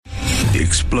the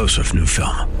explosive new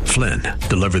film, Flynn,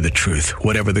 deliver the truth,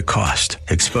 whatever the cost,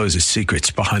 exposes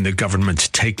secrets behind the government's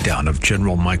takedown of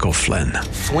General Michael Flynn.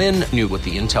 Flynn knew what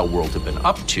the intel world had been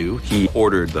up to. He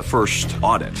ordered the first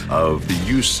audit of the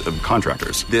use of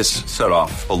contractors. This set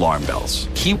off alarm bells.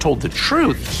 He told the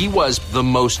truth. He was the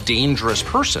most dangerous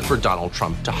person for Donald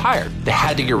Trump to hire. They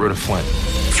had to get rid of Flynn.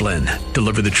 Flynn,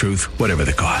 deliver the truth, whatever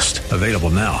the cost. Available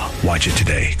now. Watch it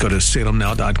today. Go to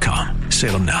salemnow.com.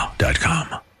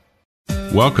 salemnow.com.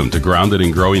 Welcome to Grounded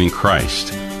and Growing in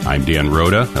Christ. I'm Dan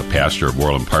Rhoda, a pastor of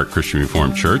Orland Park Christian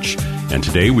Reformed Church, and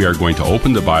today we are going to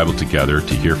open the Bible together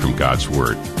to hear from God's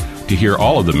Word. To hear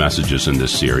all of the messages in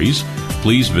this series,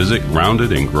 please visit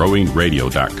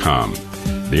groundedandgrowingradio.com.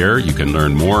 There you can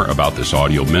learn more about this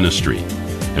audio ministry,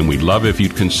 and we'd love if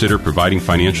you'd consider providing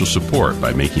financial support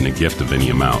by making a gift of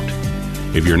any amount.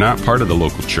 If you're not part of the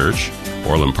local church,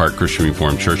 Orland Park Christian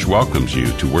Reformed Church welcomes you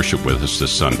to worship with us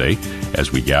this Sunday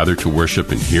as we gather to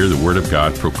worship and hear the Word of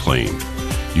God proclaimed.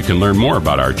 You can learn more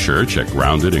about our church at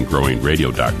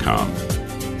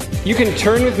groundedandgrowingradio.com. You can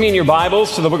turn with me in your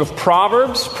Bibles to the book of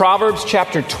Proverbs, Proverbs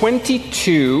chapter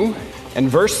 22 and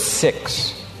verse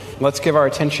 6. Let's give our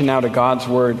attention now to God's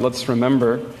Word. Let's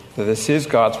remember that this is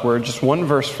God's Word. Just one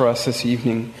verse for us this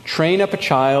evening. Train up a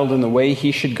child in the way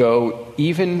he should go,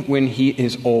 even when he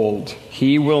is old.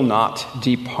 He will not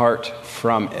depart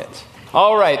from it.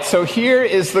 All right, so here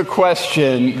is the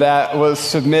question that was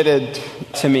submitted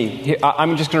to me.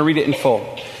 I'm just going to read it in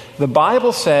full. The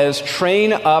Bible says,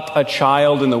 train up a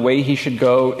child in the way he should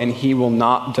go, and he will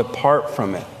not depart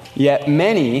from it. Yet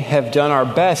many have done our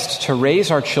best to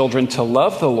raise our children to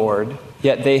love the Lord,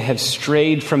 yet they have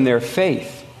strayed from their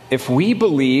faith. If we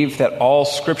believe that all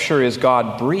Scripture is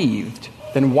God-breathed,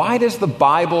 then why does the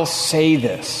Bible say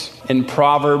this in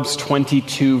Proverbs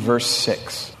 22, verse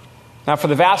 6? Now, for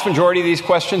the vast majority of these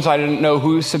questions, I didn't know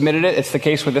who submitted it. It's the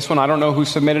case with this one. I don't know who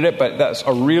submitted it, but that's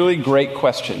a really great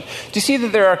question. Do you see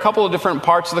that there are a couple of different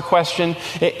parts of the question?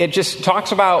 It just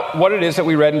talks about what it is that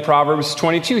we read in Proverbs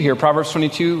 22 here. Proverbs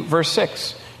 22, verse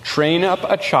 6. Train up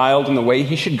a child in the way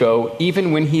he should go.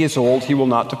 Even when he is old, he will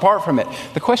not depart from it.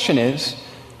 The question is,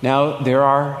 now there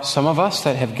are some of us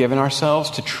that have given ourselves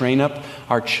to train up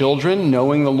our children,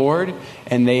 knowing the Lord,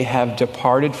 and they have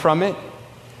departed from it.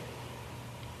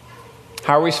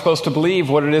 How are we supposed to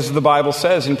believe what it is the Bible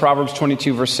says in Proverbs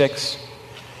 22, verse 6?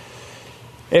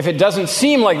 If it doesn't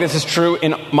seem like this is true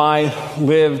in my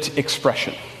lived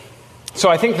expression. So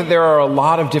I think that there are a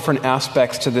lot of different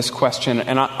aspects to this question,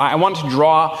 and I want to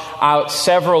draw out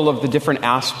several of the different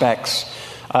aspects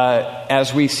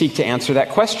as we seek to answer that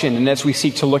question, and as we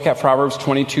seek to look at Proverbs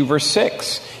 22, verse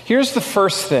 6. Here's the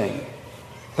first thing.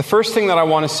 The first thing that I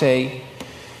want to say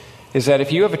is that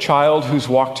if you have a child who's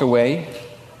walked away,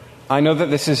 I know that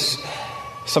this is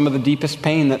some of the deepest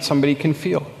pain that somebody can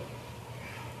feel.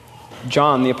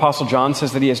 John, the Apostle John,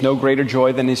 says that he has no greater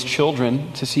joy than his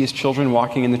children, to see his children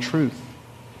walking in the truth.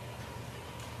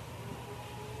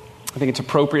 I think it's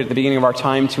appropriate at the beginning of our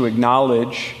time to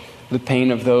acknowledge the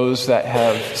pain of those that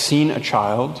have seen a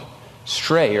child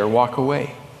stray or walk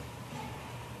away.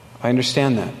 I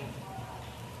understand that.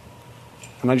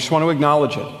 And I just want to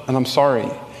acknowledge it. And I'm sorry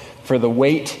for the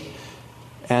weight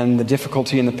and the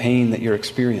difficulty and the pain that you're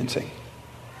experiencing.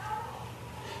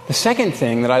 The second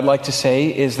thing that I'd like to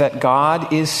say is that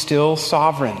God is still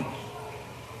sovereign.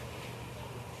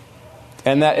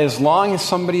 And that as long as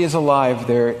somebody is alive,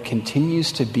 there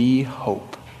continues to be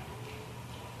hope.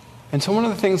 And so one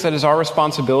of the things that is our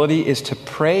responsibility is to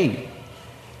pray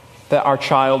that our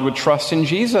child would trust in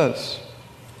Jesus.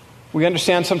 We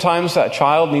understand sometimes that a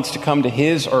child needs to come to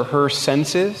his or her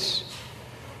senses.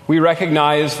 We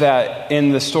recognize that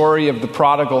in the story of the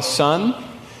prodigal son,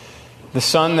 the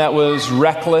son that was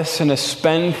reckless and a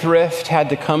spendthrift had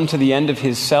to come to the end of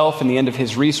his self and the end of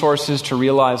his resources to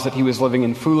realize that he was living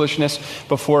in foolishness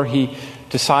before he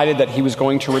decided that he was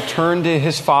going to return to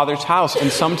his father's house. And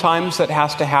sometimes that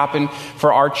has to happen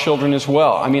for our children as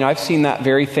well. I mean, I've seen that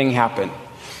very thing happen.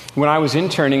 When I was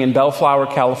interning in Bellflower,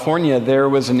 California, there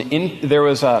was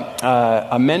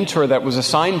a mentor that was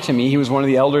assigned to me. He was one of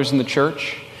the elders in the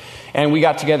church. And we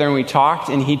got together and we talked,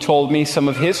 and he told me some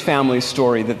of his family's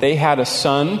story, that they had a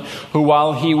son who,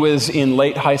 while he was in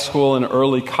late high school and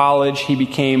early college, he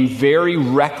became very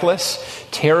reckless,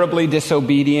 terribly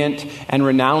disobedient, and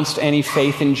renounced any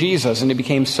faith in Jesus. And it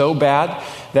became so bad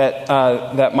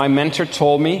that my mentor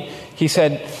told me, he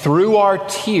said, through our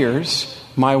tears,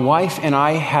 my wife and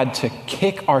I had to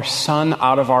kick our son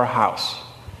out of our house.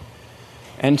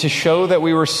 And to show that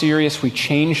we were serious, we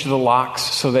changed the locks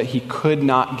so that he could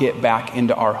not get back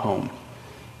into our home.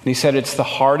 And he said it's the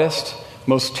hardest,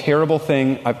 most terrible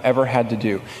thing I've ever had to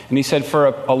do. And he said, for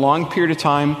a long period of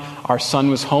time, our son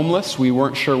was homeless. We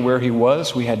weren't sure where he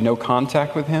was. We had no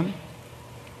contact with him.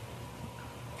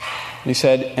 And he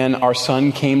said, and our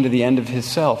son came to the end of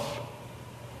himself.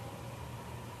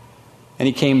 And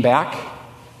he came back,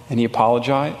 and he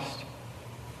apologized,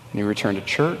 and he returned to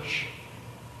church.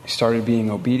 He started being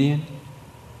obedient.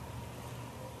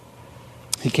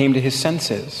 He came to his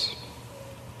senses.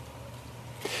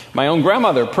 My own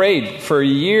grandmother prayed for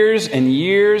years and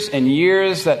years and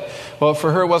years that, well,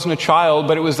 for her it wasn't a child,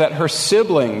 but it was that her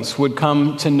siblings would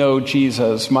come to know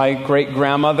Jesus. My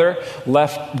great-grandmother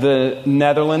left the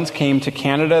Netherlands, came to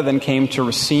Canada, then came to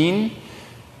Racine.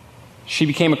 She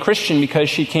became a Christian because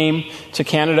she came to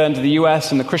Canada and to the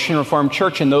U.S., and the Christian Reformed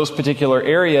Church in those particular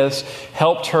areas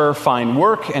helped her find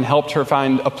work and helped her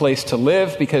find a place to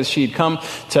live, because she had come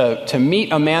to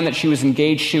meet a man that she was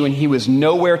engaged to, and he was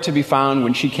nowhere to be found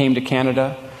when she came to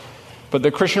Canada. But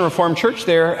the Christian Reformed Church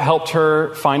there helped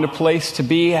her find a place to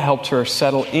be, helped her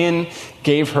settle in,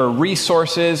 gave her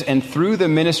resources, and through the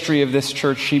ministry of this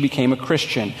church, she became a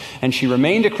Christian. And she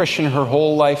remained a Christian her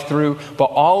whole life through, but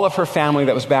all of her family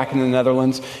that was back in the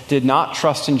Netherlands did not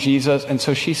trust in Jesus. And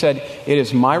so she said, it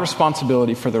is my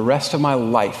responsibility for the rest of my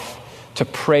life to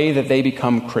pray that they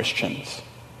become Christians.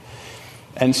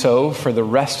 And so for the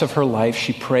rest of her life,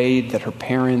 she prayed that her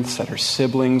parents, that her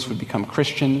siblings would become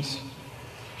Christians.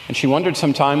 And she wondered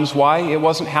sometimes why it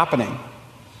wasn't happening.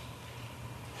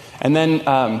 And then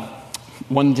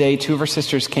one day, two of her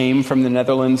sisters came from the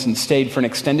Netherlands and stayed for an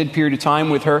extended period of time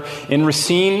with her in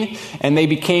Racine. And they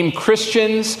became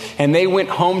Christians, and they went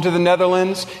home to the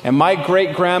Netherlands. And my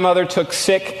great-grandmother took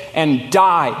sick and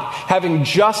died, having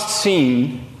just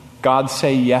seen God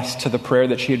say yes to the prayer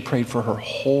that she had prayed for her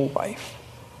whole life.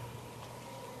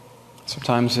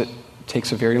 Sometimes it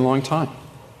takes a very long time.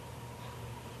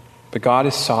 But God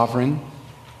is sovereign,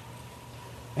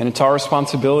 and it's our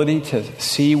responsibility to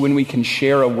see when we can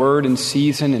share a word in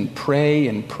season and pray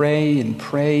and pray and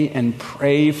pray and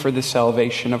pray for the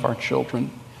salvation of our children.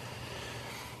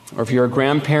 Or if you're a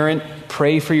grandparent,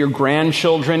 pray for your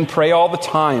grandchildren. Pray all the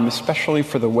time, especially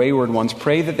for the wayward ones.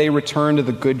 Pray that they return to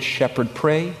the Good Shepherd.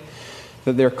 Pray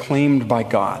that they're claimed by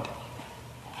God.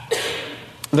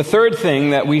 The third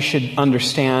thing that we should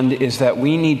understand is that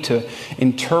we need to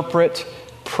interpret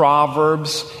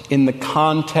Proverbs in the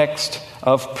context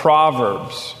of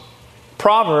Proverbs.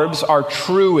 Proverbs are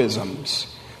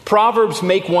truisms. Proverbs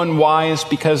make one wise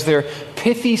because they're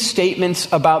pithy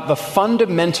statements about the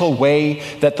fundamental way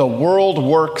that the world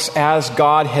works as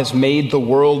God has made the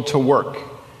world to work.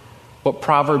 What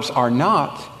Proverbs are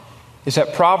not is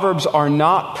that Proverbs are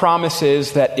not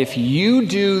promises that if you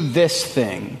do this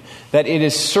thing, that it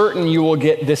is certain you will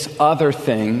get this other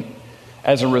thing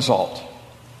as a result.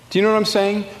 Do you know what I'm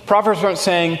saying? Proverbs aren't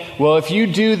saying, well, if you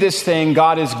do this thing,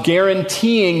 God is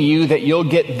guaranteeing you that you'll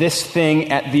get this thing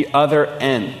at the other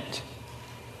end.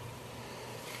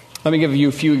 Let me give you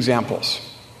a few examples.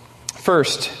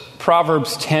 First,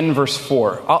 Proverbs 10, verse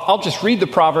 4. I'll just read the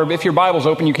proverb. If your Bible's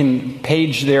open, you can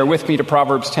page there with me to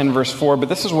Proverbs 10, verse 4. But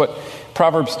this is what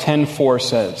Proverbs 10:4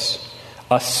 says.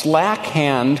 A slack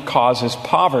hand causes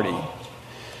poverty,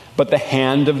 but the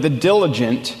hand of the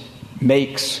diligent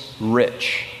makes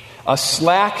rich. A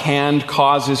slack hand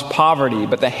causes poverty,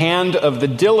 but the hand of the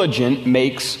diligent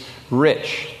makes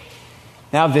rich.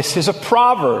 Now, this is a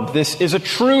proverb. This is a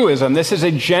truism. This is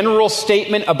a general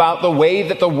statement about the way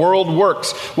that the world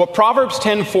works. What Proverbs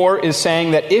 10:4 is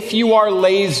saying that if you are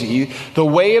lazy, the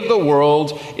way of the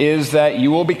world is that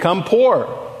you will become poor.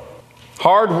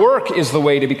 Hard work is the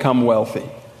way to become wealthy.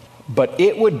 But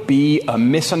it would be a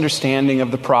misunderstanding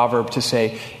of the proverb to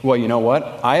say, well, you know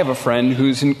what? I have a friend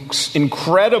who's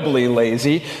incredibly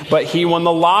lazy, but he won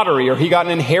the lottery, or he got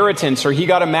an inheritance, or he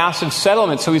got a massive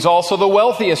settlement, so he's also the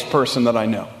wealthiest person that I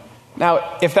know.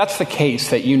 Now, if that's the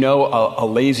case, that you know a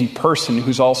lazy person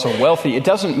who's also wealthy, it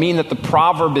doesn't mean that the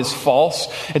proverb is false.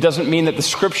 It doesn't mean that the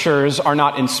scriptures are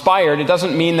not inspired. It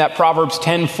doesn't mean that Proverbs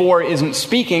 10:4 isn't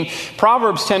speaking.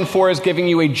 Proverbs 10:4 is giving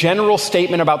you a general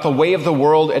statement about the way of the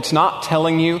world. It's not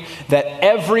telling you that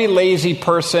every lazy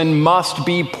person must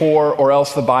be poor or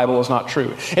else the Bible is not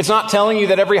true. It's not telling you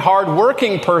that every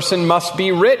hardworking person must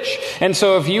be rich. And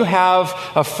so if you have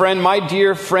a friend, my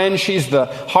dear friend, she's the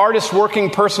hardest working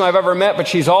person I've ever met, but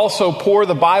she's also poor,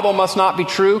 the Bible must not be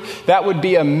true. That would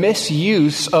be a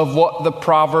misuse of what the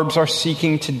Proverbs are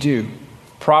seeking to do.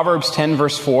 Proverbs 10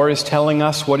 verse 4 is telling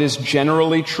us what is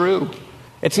generally true.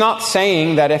 It's not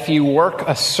saying that if you work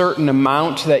a certain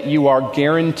amount that you are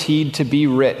guaranteed to be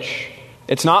rich.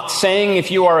 It's not saying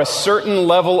if you are a certain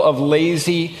level of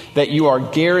lazy that you are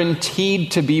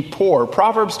guaranteed to be poor.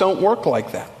 Proverbs don't work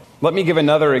like that. Let me give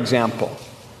another example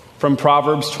from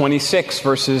Proverbs 26,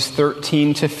 verses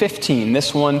 13 to 15.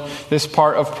 This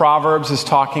part of Proverbs is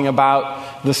talking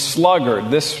about the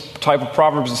sluggard. This type of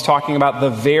Proverbs is talking about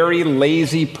the very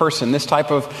lazy person. This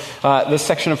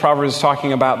section of Proverbs is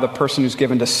talking about the person who's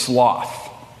given to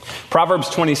sloth. Proverbs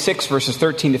 26, verses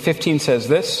 13 to 15 says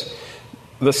this: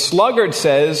 "The sluggard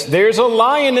says, 'There's a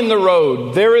lion in the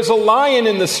road. There is a lion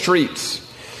in the streets.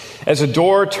 As a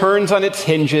door turns on its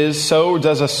hinges, so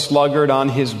does a sluggard on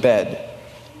his bed.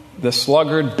 The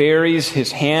sluggard buries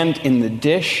his hand in the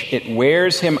dish. It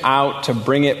wears him out to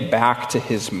bring it back to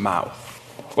his mouth.'"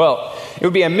 Well, it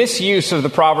would be a misuse of the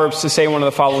Proverbs to say one of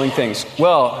the following things.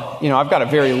 Well, I've got a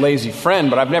very lazy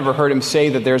friend, but I've never heard him say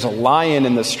that there's a lion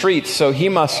in the streets, so he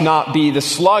must not be the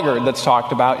sluggard that's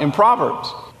talked about in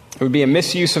Proverbs. It would be a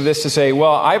misuse of this to say,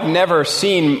 well, I've never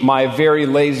seen my very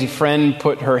lazy friend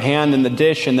put her hand in the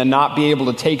dish and then not be able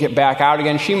to take it back out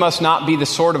again. She must not be the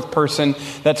sort of person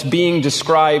that's being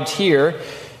described here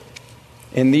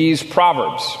in these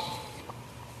Proverbs.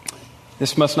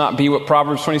 This must not be what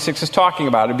Proverbs 26 is talking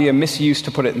about. It'd be a misuse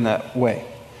to put it in that way.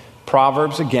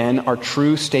 Proverbs, again, are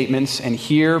true statements, and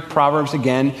here Proverbs,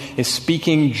 again, is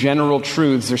speaking general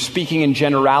truths. They're speaking in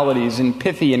generalities, in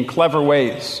pithy and clever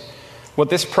ways. What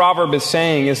this proverb is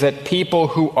saying is that people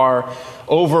who are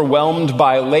overwhelmed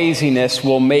by laziness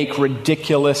will make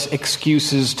ridiculous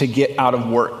excuses to get out of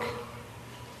work.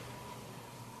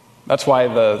 That's why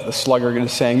the sluggard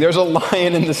is saying, there's a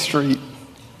lion in the street.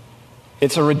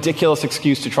 It's a ridiculous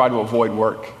excuse to try to avoid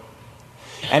work.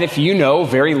 And if you know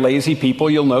very lazy people,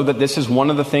 you'll know that this is one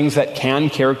of the things that can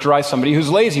characterize somebody who's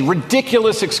lazy.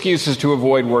 Ridiculous excuses to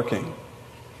avoid working.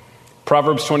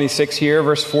 Proverbs 26 here,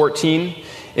 verse 14,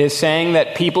 is saying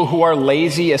that people who are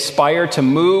lazy aspire to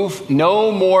move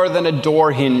no more than a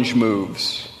door hinge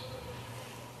moves.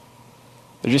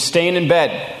 They're just staying in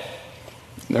bed.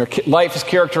 Their life is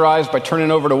characterized by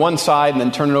turning over to one side and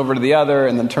then turning over to the other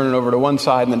and then turning over to one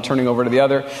side and then turning over to the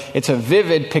other. It's a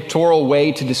vivid pictorial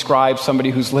way to describe somebody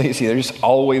who's lazy. They're just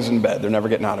always in bed. They're never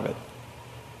getting out of it.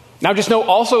 Now just know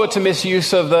also it's a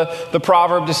misuse of the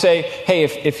proverb to say, hey,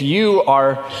 if you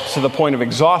are to the point of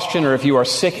exhaustion or if you are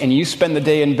sick and you spend the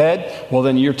day in bed, well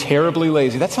then you're terribly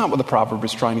lazy. That's not what the proverb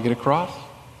is trying to get across.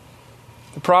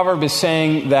 The proverb is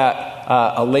saying that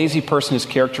a lazy person is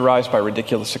characterized by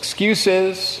ridiculous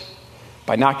excuses,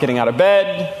 by not getting out of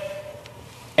bed,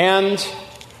 and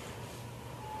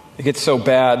it gets so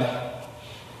bad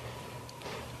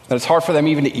that it's hard for them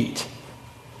even to eat.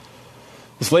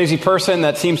 This lazy person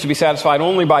that seems to be satisfied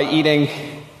only by eating,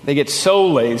 they get so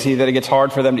lazy that it gets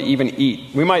hard for them to even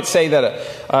eat. We might say that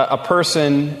a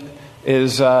person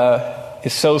is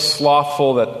so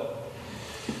slothful that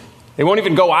they won't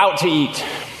even go out to eat.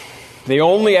 They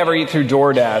only ever eat through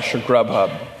DoorDash or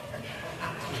Grubhub.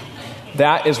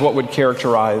 That is what would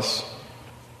characterize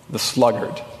the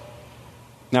sluggard.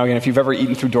 Now again, if you've ever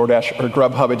eaten through DoorDash or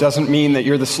Grubhub, it doesn't mean that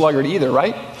you're the sluggard either,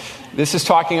 right? This is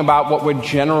talking about what would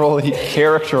generally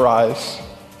characterize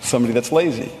somebody that's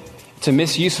lazy. It's a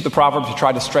misuse of the proverb to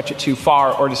try to stretch it too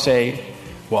far or to say,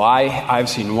 well, I've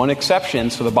seen one exception,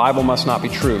 so the Bible must not be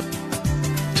true.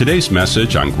 Today's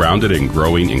message on Grounded and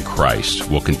Growing in Christ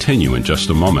will continue in just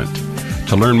a moment.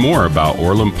 To learn more about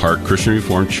Orland Park Christian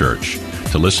Reformed Church,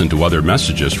 to listen to other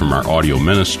messages from our audio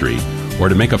ministry, or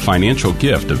to make a financial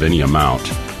gift of any amount,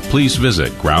 please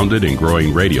visit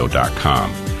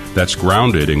groundedandgrowingradio.com. That's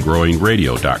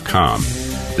groundedandgrowingradio.com.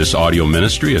 This audio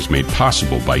ministry is made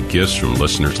possible by gifts from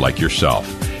listeners like yourself,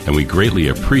 and we greatly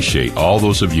appreciate all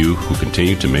those of you who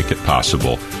continue to make it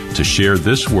possible to share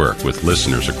this work with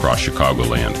listeners across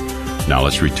Chicagoland. Now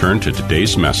let's return to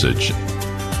today's message.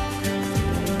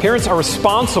 Parents are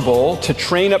responsible to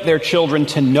train up their children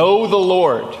to know the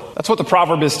Lord. That's what the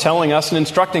proverb is telling us and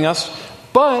instructing us.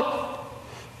 But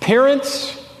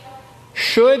parents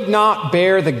should not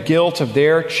bear the guilt of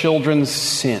their children's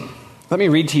sin. Let me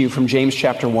read to you from James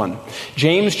chapter 1.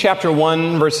 James chapter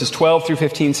 1 verses 12 through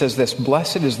 15 says this: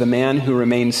 "Blessed is the man who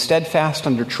remains steadfast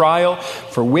under trial,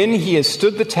 for when he has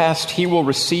stood the test, he will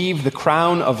receive the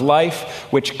crown of life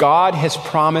which God has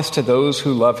promised to those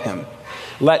who love him.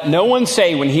 Let no one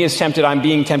say when he is tempted, I'm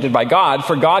being tempted by God,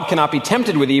 for God cannot be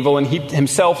tempted with evil, and he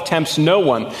himself tempts no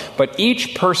one. But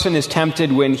each person is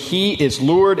tempted when he is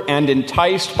lured and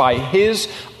enticed by his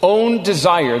own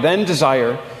desire. Then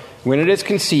desire, when it is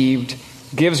conceived,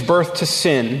 gives birth to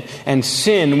sin, and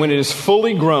sin, when it is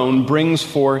fully grown, brings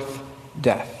forth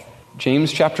death."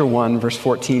 James chapter 1, verse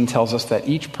 14 tells us that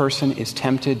each person is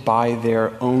tempted by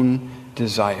their own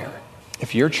desire.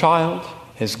 If your child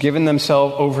has given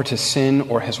themselves over to sin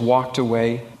or has walked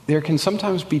away, there can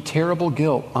sometimes be terrible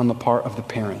guilt on the part of the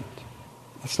parent.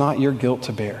 It's not your guilt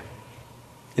to bear.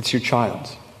 it's your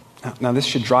child's. Now, this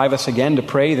should drive us again to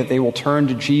pray that they will turn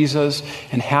to Jesus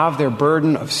and have their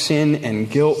burden of sin and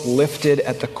guilt lifted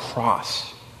at the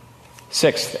cross.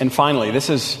 Sixth, and finally, this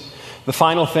is the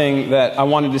final thing that I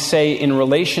wanted to say in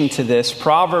relation to this.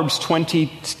 Proverbs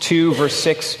 22, verse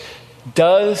 6,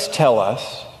 does tell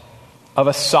us of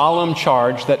a solemn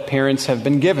charge that parents have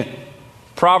been given.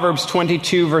 Proverbs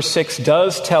 22, verse 6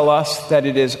 does tell us that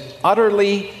it is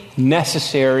utterly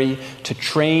necessary to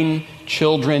train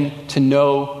children to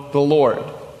know the Lord.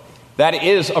 That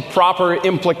is a proper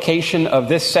implication of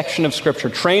this section of Scripture.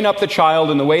 Train up the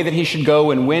child in the way that he should go,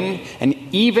 and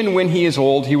even when he is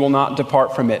old, he will not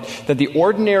depart from it. That the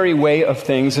ordinary way of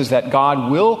things is that God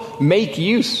will make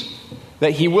use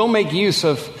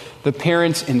of the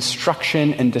parent's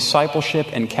instruction and discipleship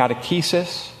and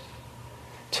catechesis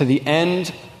to the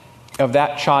end of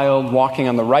that child walking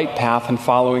on the right path and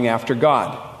following after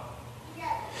God.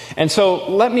 And so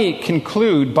let me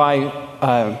conclude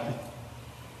by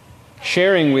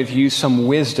sharing with you some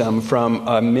wisdom from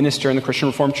a minister in the Christian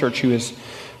Reformed Church who has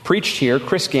preached here,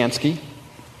 Chris Gansky.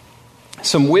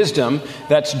 Some wisdom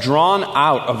that's drawn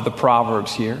out of the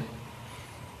Proverbs here.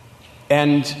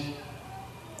 And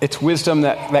it's wisdom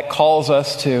that calls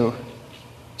us to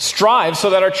strive so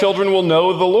that our children will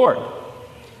know the Lord.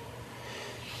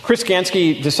 Chris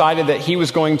Gansky decided that he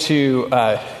was going to...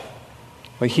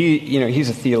 he's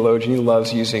a theologian. He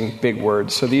loves using big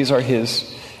words. So these are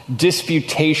his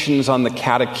disputations on the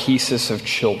catechesis of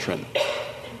children.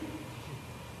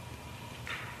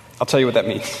 I'll tell you what that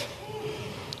means.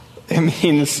 It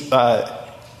means,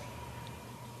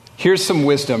 here's some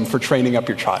wisdom for training up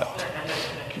your child.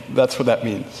 That's what that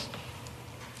means.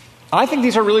 I think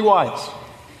these are really wise.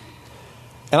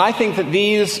 And I think that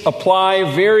these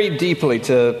apply very deeply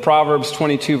to Proverbs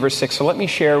 22, verse 6. So let me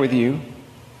share with you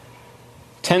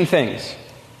 10 things.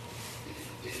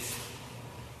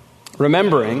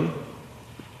 Remembering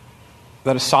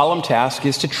that a solemn task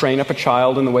is to train up a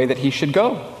child in the way that he should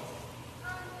go.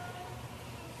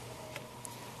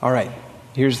 All right,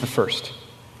 here's the first.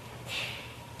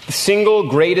 The single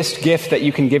greatest gift that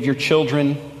you can give your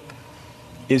children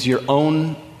is your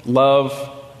own love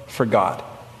for God.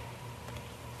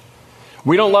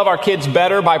 We don't love our kids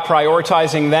better by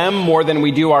prioritizing them more than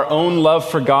we do our own love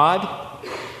for God.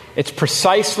 It's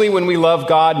precisely when we love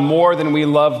God more than we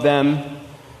love them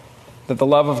that the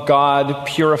love of God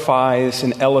purifies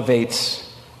and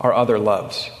elevates our other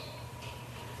loves.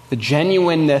 The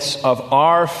genuineness of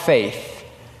our faith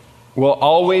will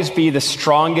always be the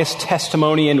strongest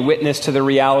testimony and witness to the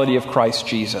reality of Christ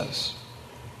Jesus.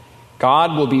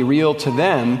 God will be real to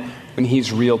them when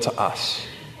He's real to us.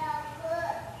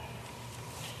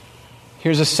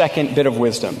 Here's a second bit of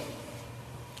wisdom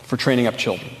for training up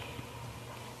children.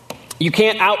 You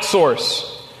can't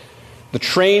outsource the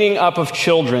training up of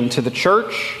children to the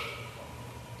church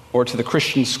or to the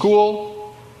Christian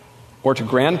school or to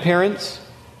grandparents.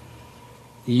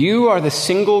 You are the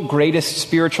single greatest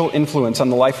spiritual influence on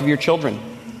the life of your children.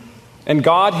 And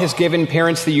God has given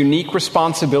parents the unique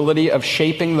responsibility of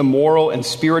shaping the moral and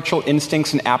spiritual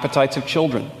instincts and appetites of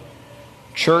children.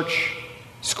 Church,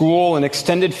 school, and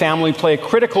extended family play a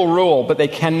critical role, but they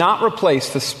cannot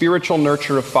replace the spiritual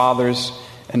nurture of fathers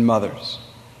and mothers.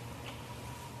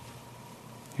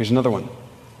 Here's another one.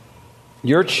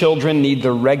 Your children need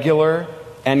the regular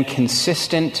and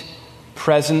consistent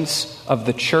presence of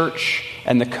the church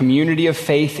and the community of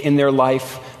faith in their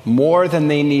life more than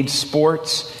they need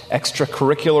sports,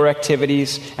 extracurricular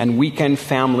activities, and weekend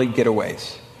family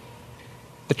getaways.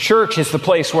 The church is the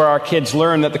place where our kids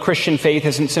learn that the Christian faith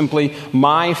isn't simply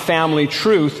my family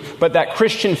truth, but that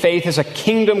Christian faith is a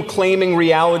kingdom-claiming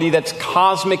reality that's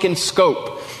cosmic in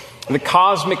scope. The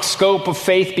cosmic scope of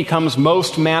faith becomes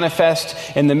most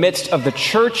manifest in the midst of the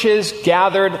church's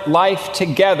gathered life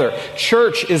together.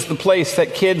 Church is the place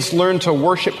that kids learn to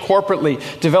worship corporately,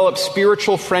 develop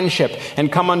spiritual friendship,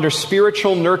 and come under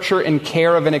spiritual nurture and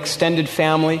care of an extended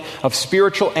family of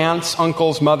spiritual aunts,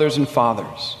 uncles, mothers, and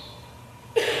fathers.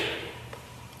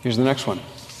 Here's the next one.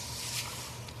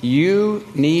 You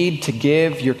need to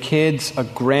give your kids a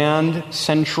grand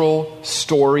central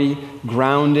story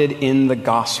grounded in the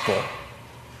gospel.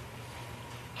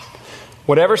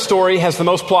 Whatever story has the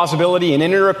most plausibility and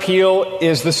inner appeal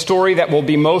is the story that will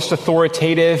be most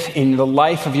authoritative in the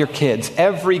life of your kids.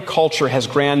 Every culture has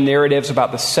grand narratives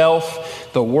about the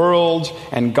self, the world,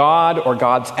 and God or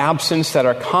God's absence that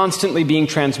are constantly being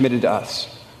transmitted to us.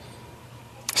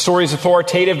 Story is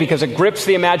authoritative because it grips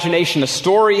the imagination. A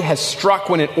story has struck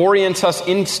when it orients us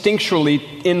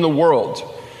instinctually in the world.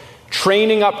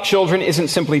 Training up children isn't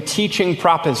simply teaching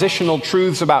propositional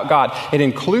truths about God. It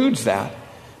includes that,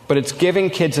 but it's giving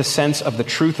kids a sense of the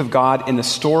truth of God in the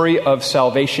story of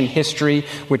salvation history,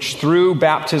 which through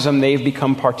baptism they've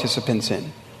become participants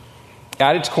in.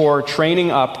 At its core,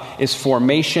 training up is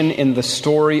formation in the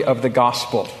story of the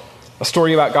gospel, a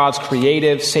story about God's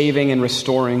creative, saving, and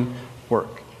restoring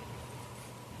work.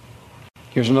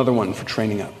 Here's another one for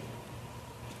training up.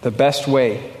 The best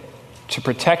way to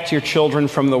protect your children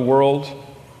from the world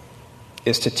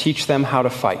is to teach them how to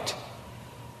fight.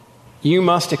 You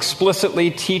must explicitly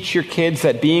teach your kids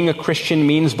that being a Christian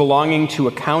means belonging to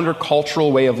a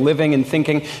countercultural way of living and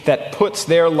thinking that puts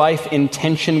their life in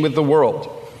tension with the world.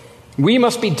 We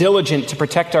must be diligent to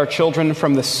protect our children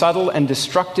from the subtle and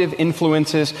destructive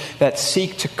influences that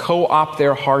seek to co-opt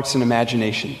their hearts and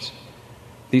imaginations.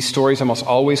 These stories almost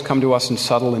always come to us in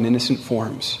subtle and innocent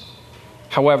forms.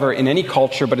 However, in any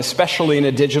culture, but especially in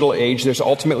a digital age, there's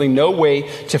ultimately no way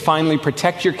to finally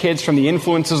protect your kids from the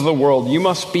influences of the world. You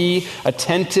must be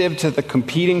attentive to the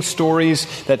competing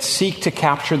stories that seek to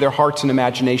capture their hearts and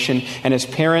imagination. And as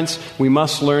parents, we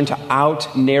must learn to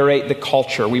out-narrate the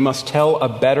culture. We must tell a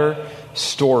better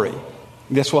story.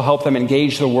 This will help them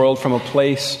engage the world from a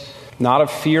place not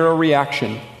of fear or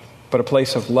reaction, but a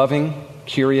place of loving,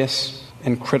 curious,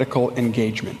 and critical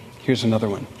engagement. Here's another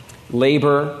one.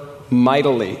 Labor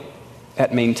mightily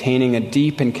at maintaining a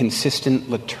deep and consistent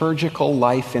liturgical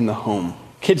life in the home.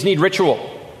 Kids need ritual.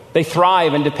 They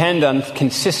thrive and depend on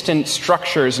consistent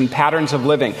structures and patterns of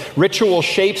living. Ritual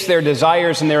shapes their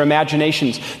desires and their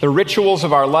imaginations. The rituals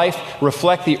of our life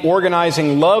reflect the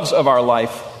organizing loves of our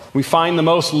life. We find the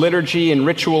most liturgy and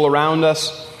ritual around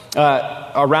us,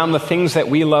 around the things that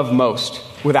we love most.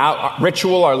 Without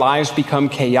ritual, our lives become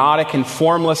chaotic and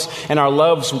formless, and our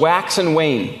loves wax and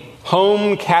wane.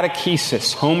 Home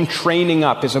catechesis, home training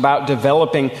up, is about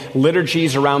developing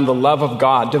liturgies around the love of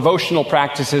God, devotional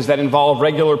practices that involve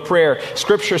regular prayer,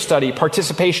 scripture study,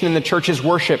 participation in the church's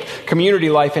worship,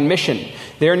 community life, and mission.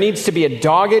 There needs to be a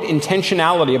dogged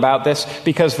intentionality about this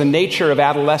because the nature of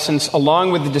adolescence,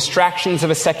 along with the distractions of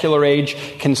a secular age,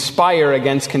 conspire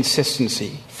against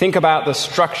consistency. Think about the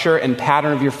structure and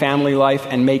pattern of your family life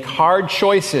and make hard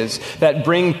choices that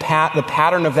bring the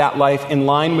pattern of that life in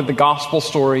line with the gospel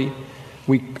story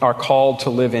we are called to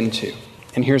live into.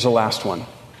 And here's the last one.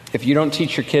 If you don't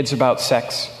teach your kids about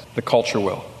sex, the culture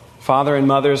will. Father and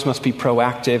mothers must be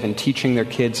proactive in teaching their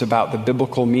kids about the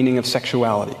biblical meaning of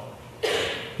sexuality.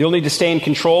 You'll need to stay in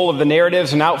control of the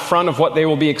narratives and out front of what they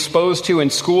will be exposed to in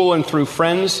school and through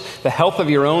friends. The health of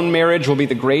your own marriage will be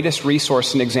the greatest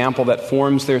resource and example that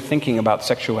forms their thinking about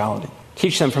sexuality.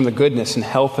 Teach them from the goodness and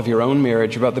health of your own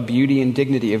marriage about the beauty and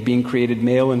dignity of being created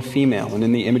male and female and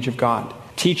in the image of God.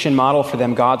 Teach and model for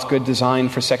them God's good design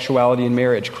for sexuality and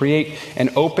marriage. Create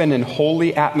an open and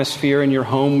holy atmosphere in your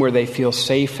home where they feel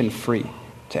safe and free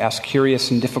to ask curious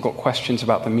and difficult questions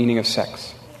about the meaning of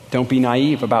sex. Don't be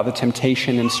naive about the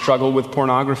temptation and struggle with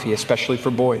pornography, especially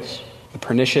for boys. The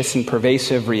pernicious and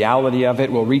pervasive reality of it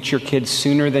will reach your kids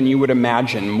sooner than you would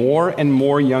imagine. More and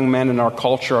more young men in our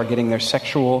culture are getting their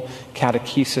sexual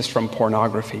catechesis from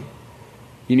pornography.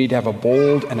 You need to have a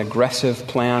bold and aggressive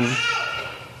plan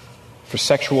for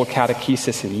sexual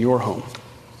catechesis in your home.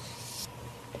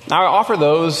 Now, I offer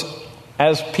those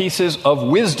as pieces of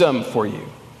wisdom for you.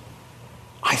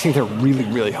 I think they're really,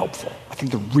 really helpful. I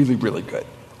think they're really, really good.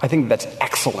 I think that's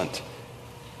excellent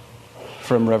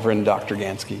from Reverend Dr.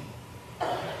 Gansky. I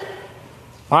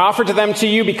offer them to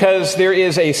you because there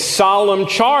is a solemn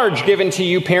charge given to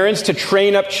you, parents, to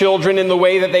train up children in the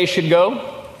way that they should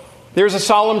go. There's a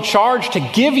solemn charge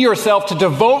to give yourself, to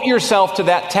devote yourself to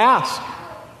that task.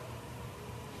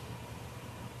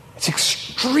 It's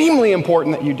extremely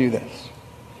important that you do this.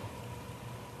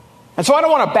 And so I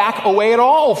don't want to back away at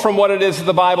all from what it is that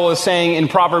the Bible is saying in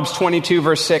Proverbs 22,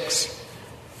 verse 6.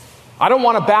 I don't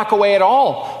want to back away at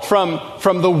all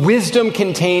from the wisdom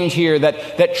contained here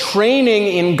that training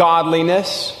in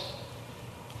godliness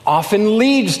often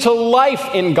leads to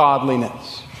life in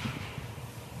godliness.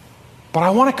 But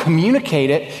I want to communicate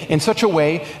it in such a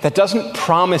way that doesn't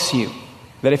promise you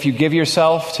that if you give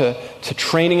yourself to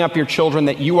training up your children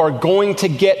that you are going to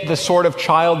get the sort of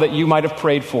child that you might have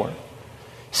prayed for.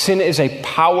 Sin is a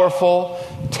powerful,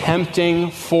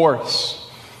 tempting force.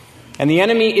 And the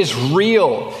enemy is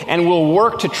real and will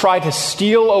work to try to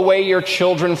steal away your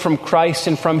children from Christ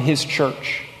and from his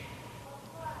church.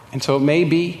 And so it may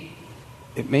be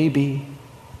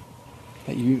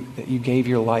that you gave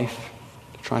your life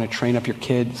to trying to train up your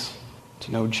kids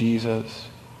to know Jesus,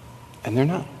 and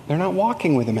they're not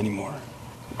walking with him anymore.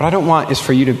 What I don't want is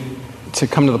for you to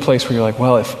come to the place where you're like,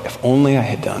 well, if only I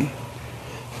had done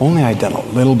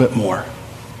a little bit more.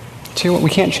 Tell you what, we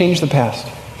can't change the past.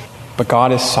 But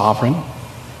God is sovereign.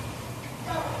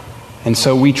 And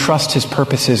so we trust his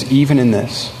purposes even in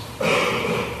this.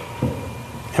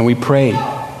 And we pray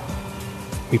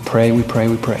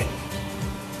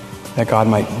that God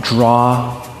might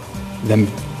draw them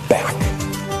back.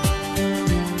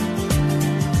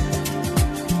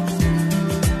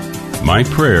 My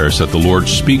prayer is that the Lord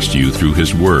speaks to you through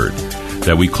his word,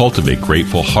 that we cultivate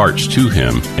grateful hearts to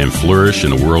him and flourish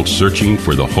in a world searching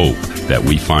for the hope that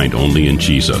we find only in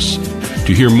Jesus.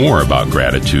 To hear more about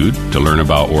gratitude, to learn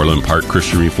about Orland Park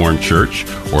Christian Reformed Church,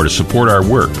 or to support our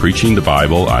work preaching the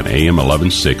Bible on AM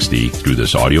 1160 through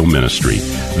this audio ministry,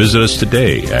 visit us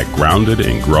today at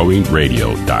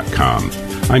groundedandgrowingradio.com.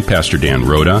 I'm Pastor Dan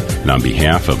Rhoda, and on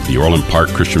behalf of the Orland Park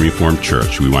Christian Reformed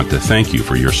Church, we want to thank you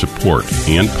for your support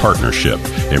and partnership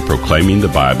in proclaiming the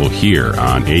Bible here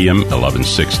on AM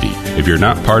 1160. If you're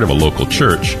not part of a local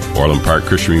church, Orland Park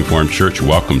Christian Reformed Church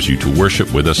welcomes you to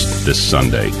worship with us this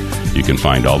Sunday. You can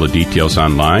find all the details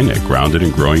online at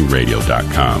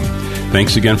groundedandgrowingradio.com.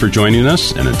 Thanks again for joining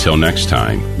us, and until next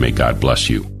time, may God bless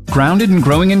you. Grounded and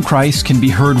Growing in Christ can be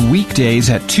heard weekdays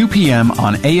at 2 p.m.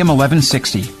 on AM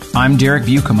 1160. I'm Derek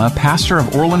Buikema, pastor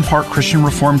of Orland Park Christian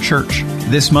Reformed Church.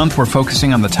 This month we're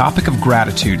focusing on the topic of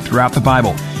gratitude throughout the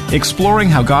Bible, exploring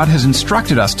how God has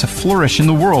instructed us to flourish in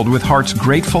the world with hearts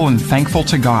grateful and thankful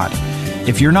to God.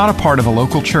 If you're not a part of a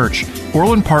local church,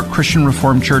 Orland Park Christian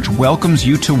Reformed Church welcomes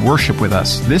you to worship with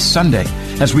us this Sunday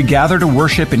as we gather to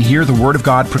worship and hear the Word of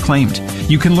God proclaimed.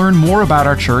 You can learn more about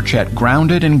our church at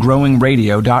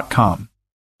groundedandgrowingradio.com.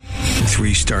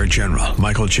 3-star General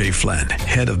Michael J. Flynn,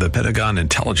 head of the Pentagon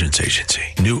Intelligence Agency,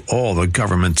 knew all the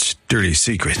government's dirty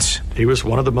secrets. He was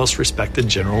one of the most respected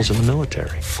generals in the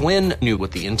military. Flynn knew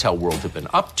what the intel world had been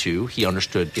up to. He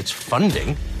understood its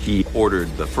funding. He ordered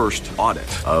the first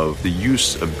audit of the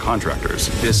use of contractors.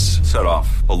 This set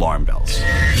off alarm bells.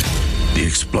 The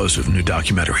explosive new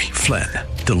documentary, Flynn,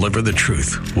 Deliver the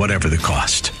Truth, Whatever the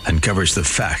Cost, uncovers the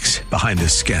facts behind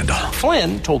this scandal.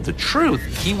 Flynn told the truth.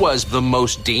 He was the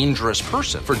most dangerous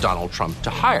person for Donald Trump to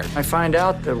hire. I find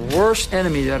out the worst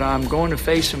enemy that I'm going to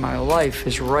face in my life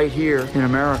is right here in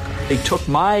America. They took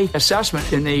my assessment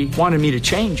and they wanted me to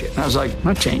change it. And I was like, I'm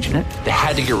not changing it. They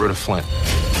had to get rid of Flynn.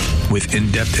 With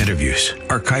in-depth interviews,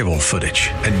 archival footage,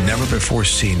 and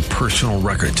never-before-seen personal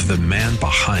records of the man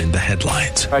behind the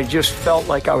headlines. I just felt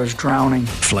like I was drowning.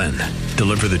 Flynn,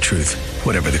 Deliver the Truth,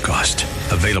 Whatever the Cost.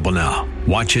 Available now.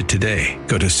 Watch it today.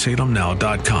 Go to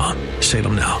salemnow.com.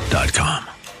 salemnow.com.